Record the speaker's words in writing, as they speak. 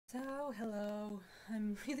So, hello.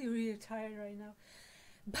 I'm really tired right now.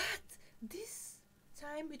 But this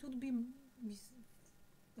time it would be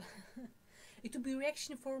it would be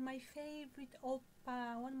reaction for my favorite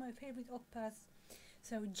oppa, one of my favorite oppas.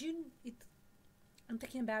 So I'm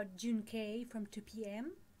talking about Jun.K from 2PM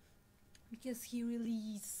because he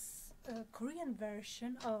released a Korean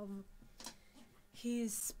version of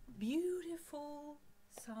his beautiful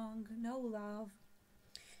song No Love.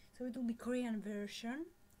 So it will be Korean version,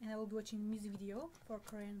 and I will be watching music video for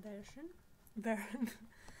Korean version.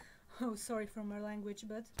 Oh, sorry for my language,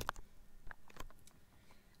 but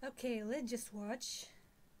okay, let's just watch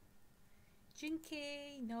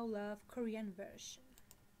Jun.K No Love Korean version.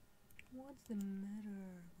 What's the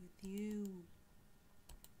matter with you?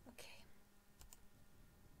 Okay,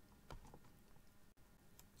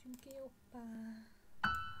 Jun.K oppa.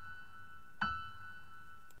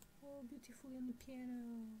 Oh, beautifully on the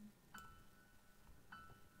piano.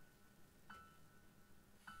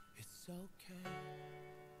 It's okay.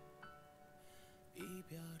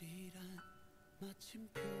 이별이란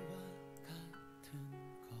마침표와 같은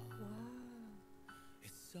거. Wow.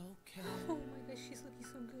 It's okay. Oh my gosh, she's looking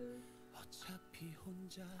so good. 어차피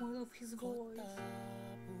혼자 I love his voice. 걷다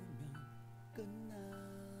보면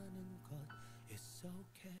끝나는 것. It's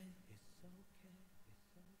okay. It's okay.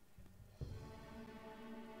 It's okay.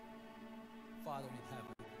 Father in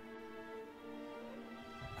heaven,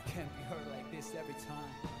 I can't be hurt like this every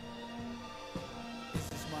time. This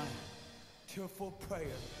is my tearful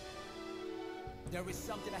prayer. There is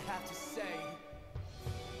something I have to say.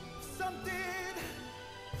 Something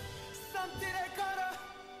I gotta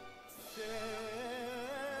say.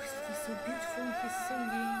 He's so beautiful in his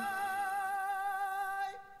singing.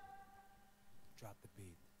 Drop the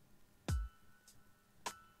beat.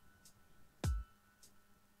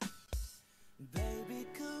 Baby,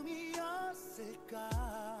 꿈이었을까?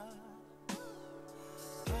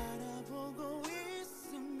 바라보고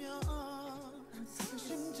있으면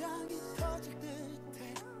심장이 터질 듯해.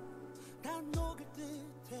 난 녹을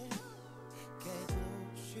듯해. 깨고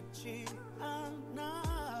싶지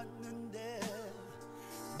않았는데.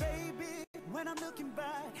 Baby, when I'm looking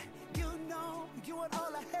back, you know you are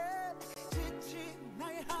all I had. 지친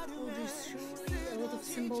나의 하루에 There's surely a lot of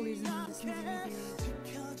symbolism in this music video.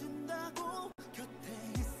 지켜준다고 곁에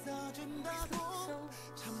있어준다고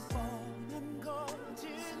참 뻔한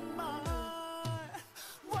거짓말.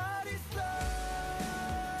 What is love?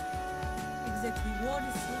 Exactly, what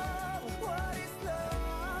is love? What is love?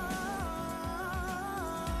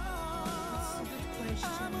 It's a good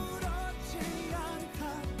question. 아무렇지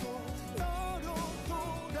않다고 너로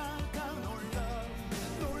돌아가. No love,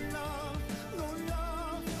 no love, no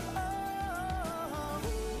love.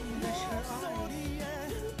 Blush her eyes. 목소리에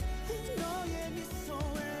너의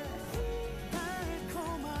미소에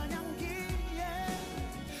달콤한 향기에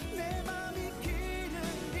내 맘이 길을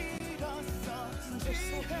잃었어.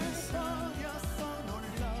 취해버렸어. No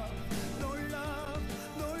love, no love,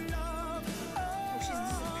 no love. Oh, she's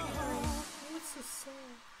disappearing. Oh, it's so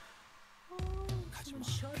sad. Oh, someone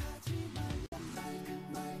shot her.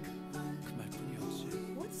 그 말뿐이었지.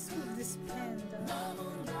 What's with this panda?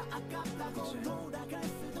 너무나 아깝다고 돌아갈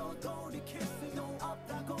수도 돌이킬 수도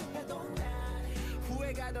없다고 해도 난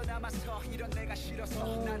후회가 더 남아서 이런 내가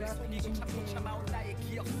싫어서 나를 속이고 참고 참아온 나의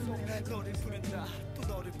기억 속 너를 부른다 또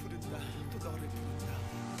너를 부른다 또 너를 부른다.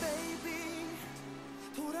 Baby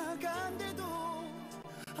돌아간대도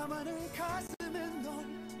아마 내 가슴은 널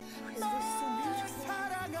His voice is so beautiful.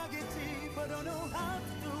 사랑하겠지. But I don't know how to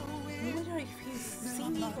do No it. matter if he's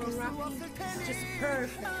singing or rapping, it's just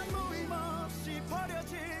perfect. 아무 힘 없이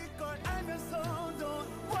버려질 걸 알면서도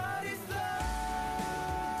What is love?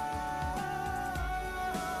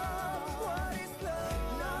 What is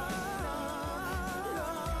love?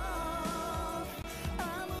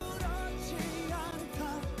 아무렇지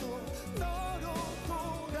않다고 너로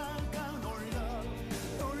돌아가. No love,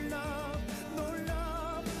 no love, no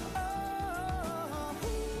love.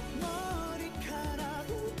 머리카락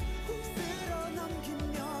쓸어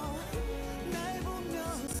넘기며 날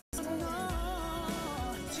보면서 너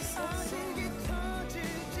아직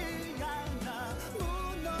잊혀지지 않아.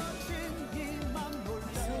 무너진 이맘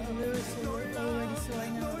So the lyrics are already so I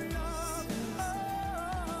know.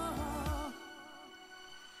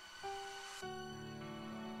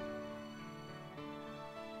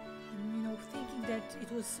 And thinking that it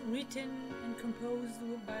was written and composed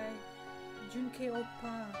by Jun.K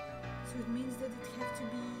oppa, so it means that it had to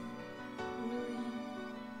be really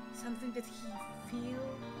something that he feel,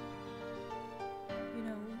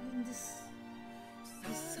 in this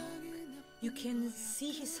song. You can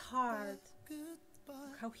see his heart,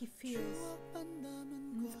 how he feels, and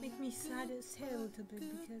it makes me sad a little bit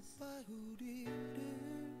because the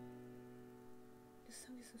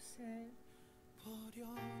song is so sad.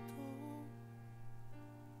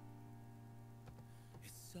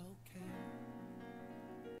 It's okay.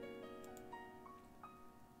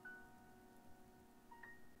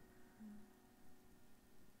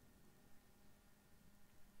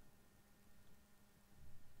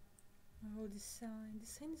 Oh, the sign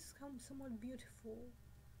is somewhat beautiful,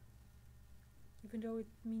 even though it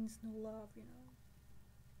means no love, you know.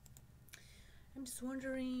 I'm just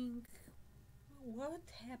wondering what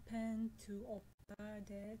happened to Oppa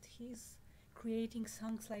that he's creating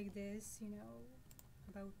songs like this, you know,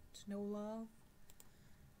 about no love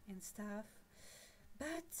and stuff.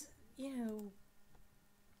 But, you know,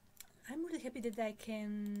 I'm really happy that I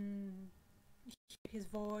can hear his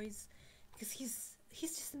voice, because he's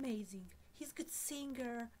just amazing. He's a good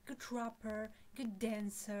singer, good rapper, good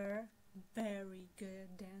dancer, very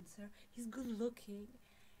good dancer. He's good looking,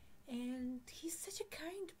 and he has such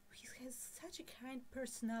a kind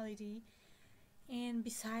personality. And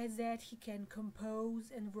besides that, he can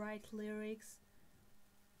compose and write lyrics.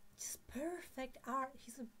 Just perfect art.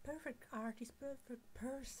 He's a perfect artist, perfect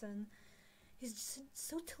person. He's just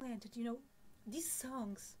so talented. You know, these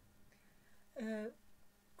songs,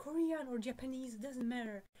 Korean or Japanese, doesn't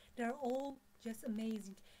matter. They're all just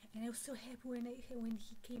amazing. And I was so happy when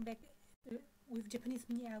he came back with Japanese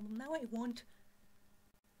mini album. Now I want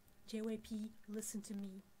JYP listen to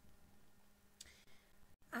me.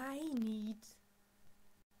 I need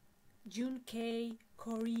Jun.K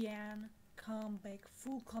Korean comeback,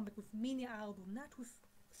 full comeback with mini album, not with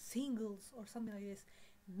singles or something like this.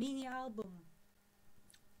 Mini album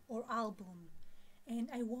or album. And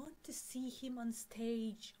I want to see him on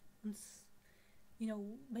stage, you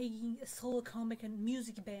know, making a solo comeback and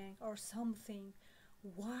music bank or something.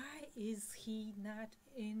 Why is he not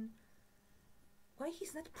in? Why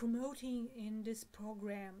he's not promoting in these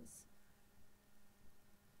programs?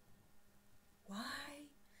 Why?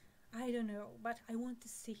 I don't know, but I want to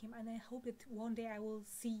see him, and I hope that one day I will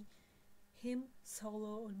see him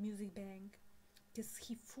solo on Music Bank, because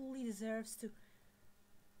he fully deserves to.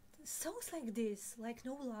 Songs like this, like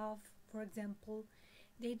No Love, for example,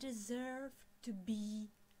 they deserve to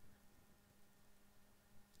be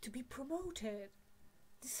promoted.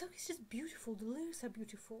 This song is just beautiful. The lyrics are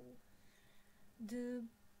beautiful. The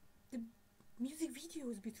music video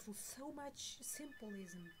is beautiful. So much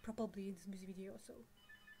symbolism probably in this music video. So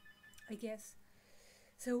I guess.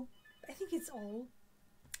 So I think it's all.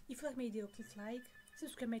 If you like my video, please like,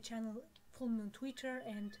 subscribe my channel, follow me on Twitter,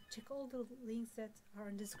 and check all the links that are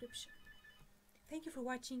in the description. Thank you for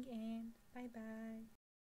watching, and bye bye.